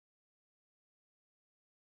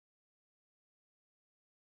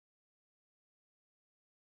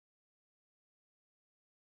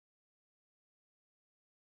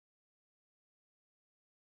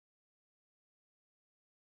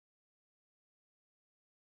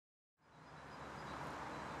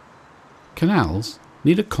Canals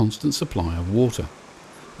need a constant supply of water,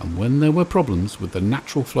 and when there were problems with the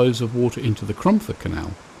natural flows of water into the Cromford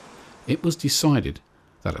Canal, it was decided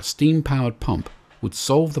that a steam-powered pump would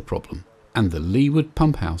solve the problem, and the Leawood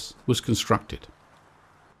pump house was constructed.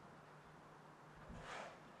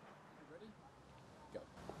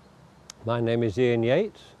 My name is Ian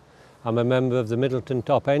Yates. I'm a member of the Middleton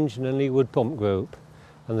Top Engine and Leawood Pump Group,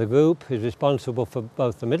 and the group is responsible for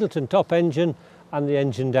both the Middleton Top Engine and the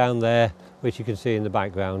engine down there, which you can see in the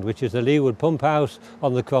background, which is the Leawood pump house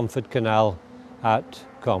on the Cromford Canal at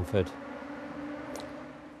Cromford.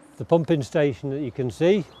 The pumping station that you can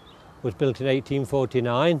see was built in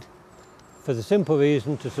 1849 for the simple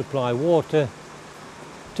reason to supply water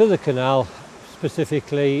to the canal,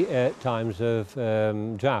 specifically at times of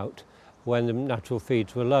drought when the natural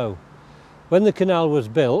feeds were low. When the canal was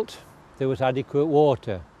built, there was adequate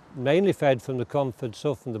water, mainly fed from the Cromford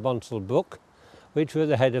Sough and the Bonsall Brook, which were at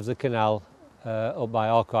the head of the canal up by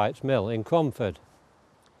Arkwright's Mill in Cromford.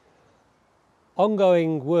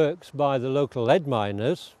 Ongoing works by the local lead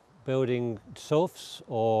miners, building soughs,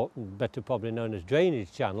 or better probably known as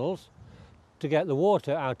drainage channels, to get the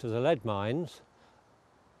water out of the lead mines,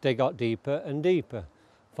 they got deeper and deeper,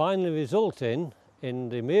 finally resulting in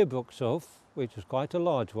the Merebrook Sough, which was quite a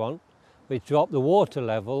large one, which dropped the water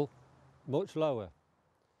level much lower.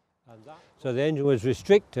 So the engine was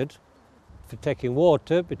restricted for taking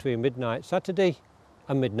water between midnight Saturday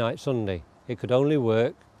and midnight Sunday. It could only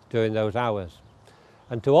work during those hours.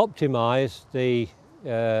 And to optimise the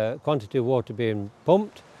quantity of water being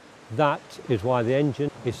pumped, that is why the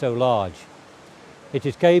engine is so large. It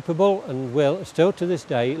is capable and will, still to this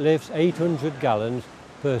day, lifts 800 gallons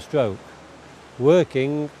per stroke,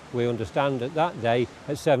 working, we understand at that day,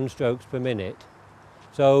 at 7 strokes per minute.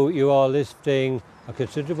 So you are lifting a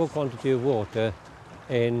considerable quantity of water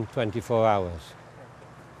in 24 hours.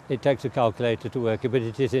 It takes a calculator to work it, but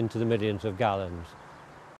it is into the millions of gallons.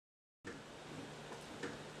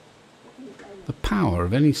 The power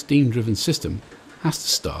of any steam-driven system has to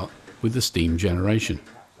start with the steam generation,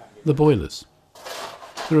 the boilers.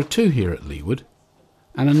 There are 2 here at Leawood,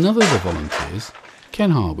 and another of the volunteers,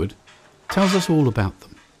 Ken Harwood, tells us all about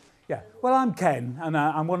them. Yeah, well, I'm Ken, and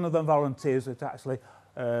I'm one of the volunteers that actually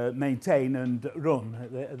maintain and run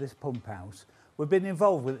at this pump house. We've been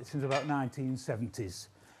involved with it since about 1970s.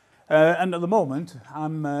 And at the moment,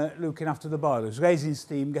 I'm looking after the boilers, raising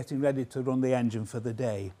steam, getting ready to run the engine for the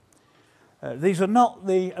day. These are not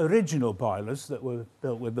the original boilers that were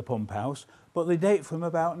built with the pump house, but they date from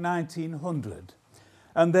about 1900.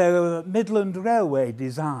 And they're a Midland Railway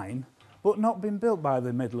design, but not been built by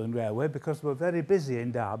the Midland Railway because we were very busy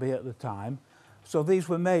in Derby at the time. So these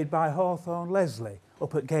were made by Hawthorne Leslie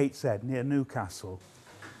up at Gateshead near Newcastle.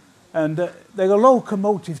 And they're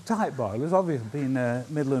locomotive type boilers, obviously being a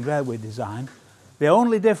Midland Railway design. The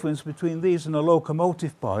only difference between these and a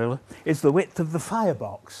locomotive boiler is the width of the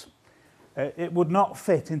firebox. It would not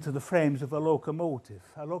fit into the frames of a locomotive.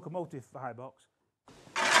 A locomotive firebox.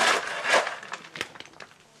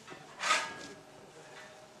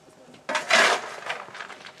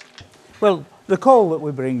 Well, the coal that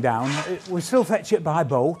we bring down, we still fetch it by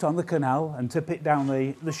boat on the canal and tip it down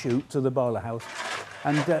the chute to the boiler house.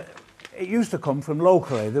 And it used to come from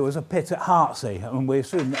locally. There was a pit at Hartsey, and we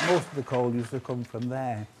assume that most of the coal used to come from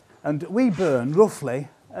there. And we burn roughly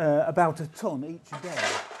about a tonne each day.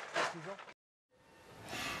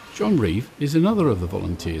 John Reeve is another of the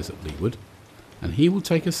volunteers at Leawood, and he will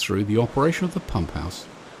take us through the operation of the pump house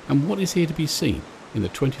and what is here to be seen in the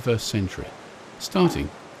 21st century, starting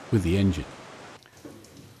with the engine.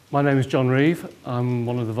 My name is John Reeve. I'm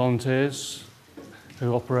one of the volunteers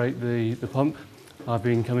who operate the pump. I've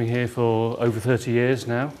been coming here for over 30 years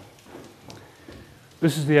now.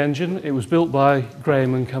 This is the engine. It was built by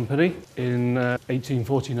Graham and Company in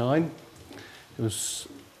 1849. It was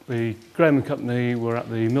the Graham and Company were at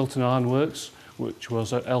the Milton Iron Works, which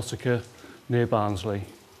was at Elsica near Barnsley.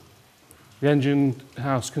 The engine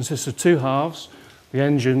house consists of 2 halves. The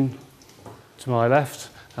engine to my left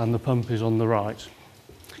and the pump is on the right,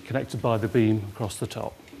 connected by the beam across the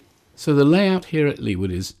top. So the layout here at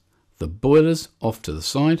Leawood is the boilers off to the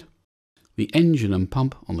side, the engine and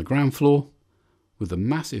pump on the ground floor, with a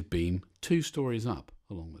massive beam 2 stories up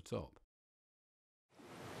along the top.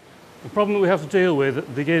 The problem that we have to deal with at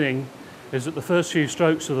the beginning is that the first few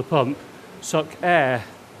strokes of the pump suck air.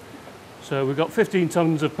 So we've got 15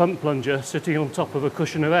 tonnes of pump plunger sitting on top of a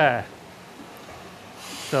cushion of air.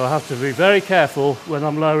 So I have to be very careful when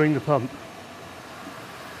I'm lowering the pump.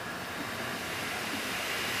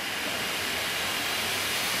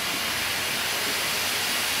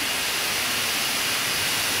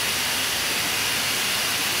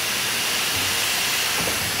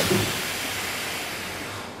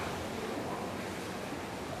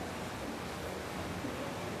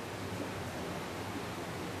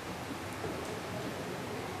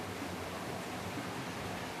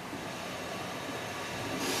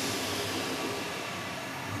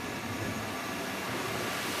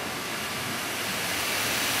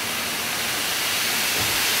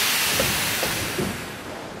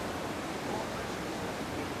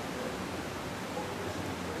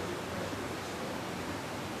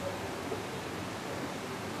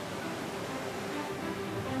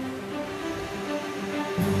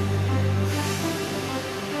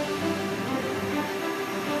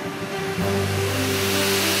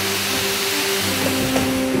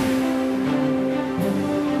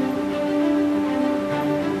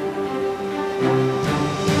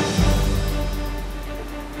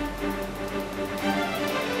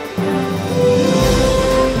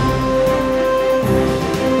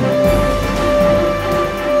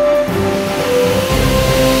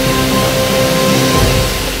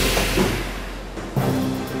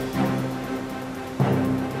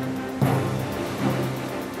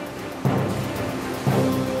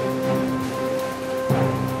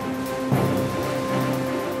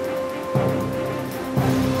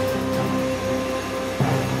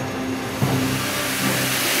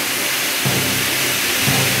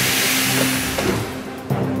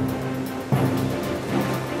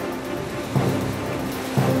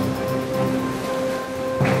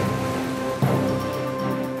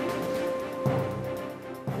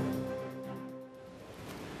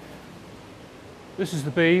 This is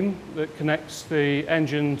the beam that connects the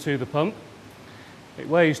engine to the pump. It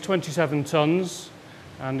weighs 27 tonnes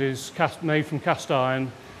and is made from cast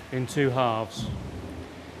iron in two halves.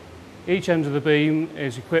 Each end of the beam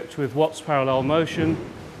is equipped with Watt's parallel motion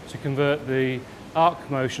to convert the arc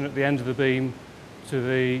motion at the end of the beam to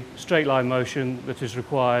the straight line motion that is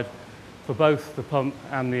required for both the pump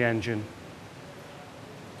and the engine.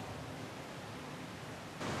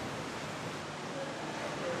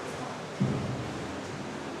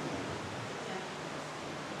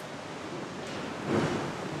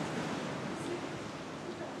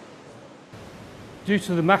 Due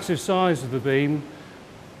to the massive size of the beam,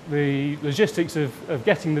 the logistics of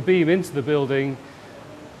getting the beam into the building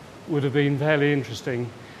would have been fairly interesting.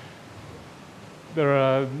 There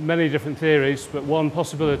are many different theories, but one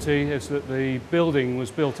possibility is that the building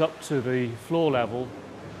was built up to the floor level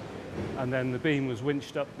and then the beam was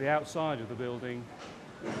winched up the outside of the building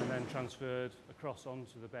and then transferred across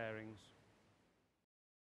onto the bearings.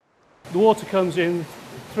 The water comes in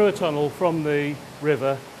through a tunnel from the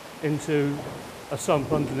river into a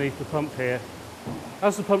sump underneath the pump here.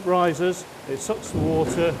 As the pump rises, it sucks the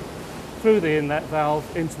water through the inlet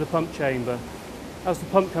valve into the pump chamber. As the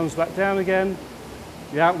pump comes back down again,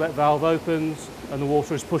 the outlet valve opens and the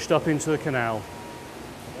water is pushed up into the canal.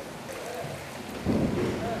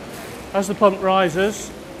 As the pump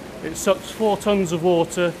rises, it sucks 4 tonnes of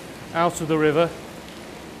water out of the river,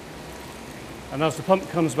 and as the pump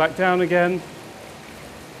comes back down again,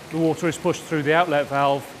 the water is pushed through the outlet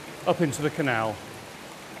valve up into the canal.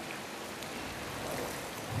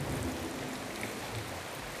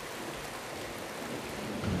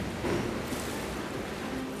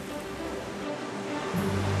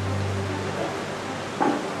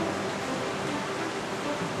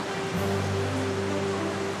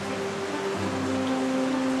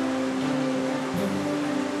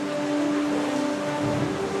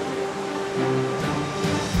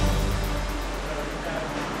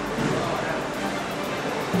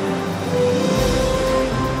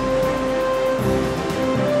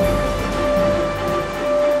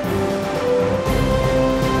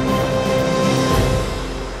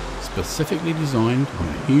 Specifically designed on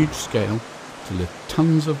a huge scale to lift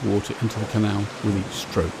tons of water into the canal with each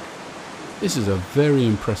stroke. This is a very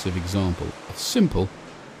impressive example of simple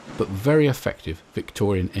but very effective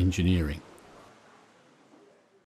Victorian engineering.